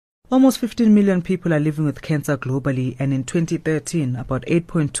Almost 15 million people are living with cancer globally, and in 2013, about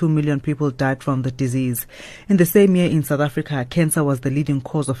 8.2 million people died from the disease. In the same year in South Africa, cancer was the leading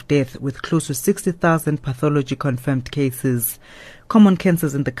cause of death, with close to 60,000 pathology-confirmed cases. Common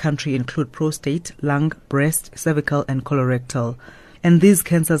cancers in the country include prostate, lung, breast, cervical, and colorectal. And these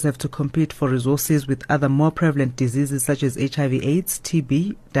cancers have to compete for resources with other more prevalent diseases such as HIV/AIDS,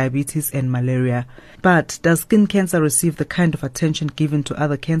 TB, diabetes, and malaria. But does skin cancer receive the kind of attention given to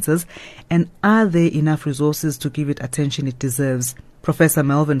other cancers? And are there enough resources to give it attention it deserves? Professor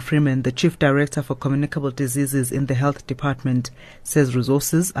Melvin Freeman, the Chief Director for Communicable Diseases in the Health Department, says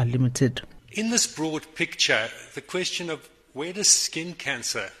resources are limited. In this broad picture, the question of where does skin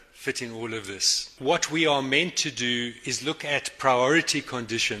cancer fit in all of this? What we are meant to do is look at priority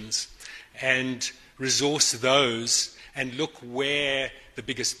conditions and resource those and look where the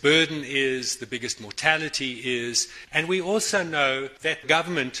biggest burden is, the biggest mortality is. And we also know that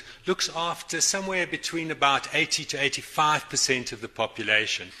government looks after somewhere between about 80 to 85% of the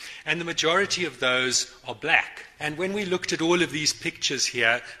population. And the majority of those are black. And when we looked at all of these pictures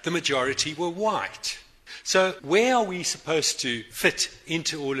here, the majority were white. So where are we supposed to fit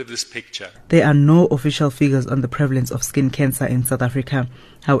into all of this picture? There are no official figures on the prevalence of skin cancer in South Africa.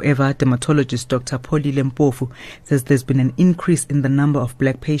 However, dermatologist Dr. Thabile Mbhele says there's been an increase in the number of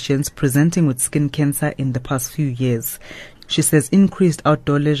black patients presenting with skin cancer in the past few years. She says increased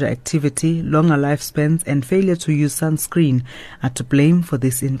outdoor leisure activity, longer lifespans, and failure to use sunscreen are to blame for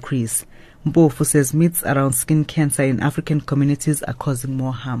this increase. Mbhele says myths around skin cancer in African communities are causing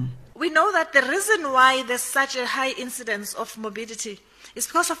more harm. We know that the reason why there's such a high incidence of morbidity is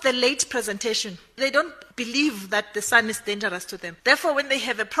because of the late presentation. They don't believe that the sun is dangerous to them. Therefore, when they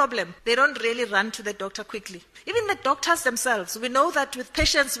have a problem, they don't really run to the doctor quickly. Even the doctors themselves, we know that with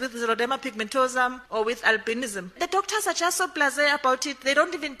patients with xeroderma pigmentosum or with albinism, the doctors are just so blasé about it, they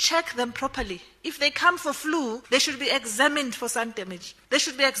don't even check them properly. If they come for flu, they should be examined for sun damage. They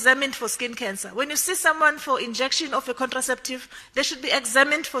should be examined for skin cancer. When you see someone for injection of a contraceptive, they should be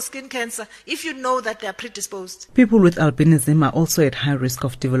examined for skin cancer if you know that they are predisposed. People with albinism are also at high risk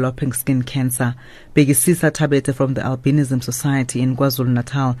of developing skin cancer. Begisisa Tabete from the Albinism Society in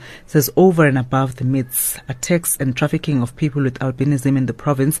KwaZulu-Natal says over and above the myths, attacks and trafficking of people with albinism in the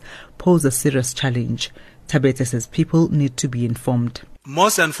province pose a serious challenge. Tabete says people need to be informed.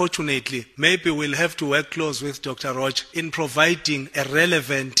 Most unfortunately, maybe we'll have to work close with Dr. Roach in providing a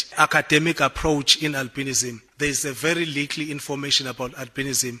relevant academic approach in albinism. There is a very little information about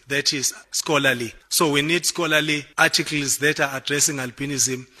albinism that is scholarly. So we need scholarly articles that are addressing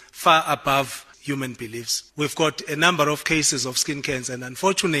albinism far above human beliefs. We've got a number of cases of skin cancer, and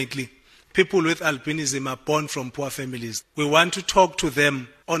unfortunately, people with albinism are born from poor families. We want to talk to them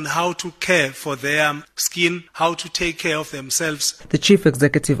on how to care for their skin, how to take care of themselves. The Chief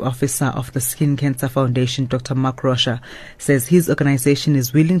Executive Officer of the Skin Cancer Foundation, Dr. Mark Rosha, says his organization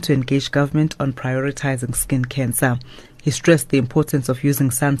is willing to engage government on prioritizing skin cancer. He stressed the importance of using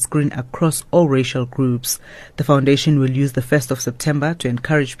sunscreen across all racial groups. The foundation will use the 1st of September to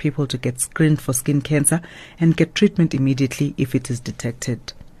encourage people to get screened for skin cancer and get treatment immediately if it is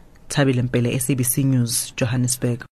detected. Thabile Mbhele, SABC News, Johannesburg.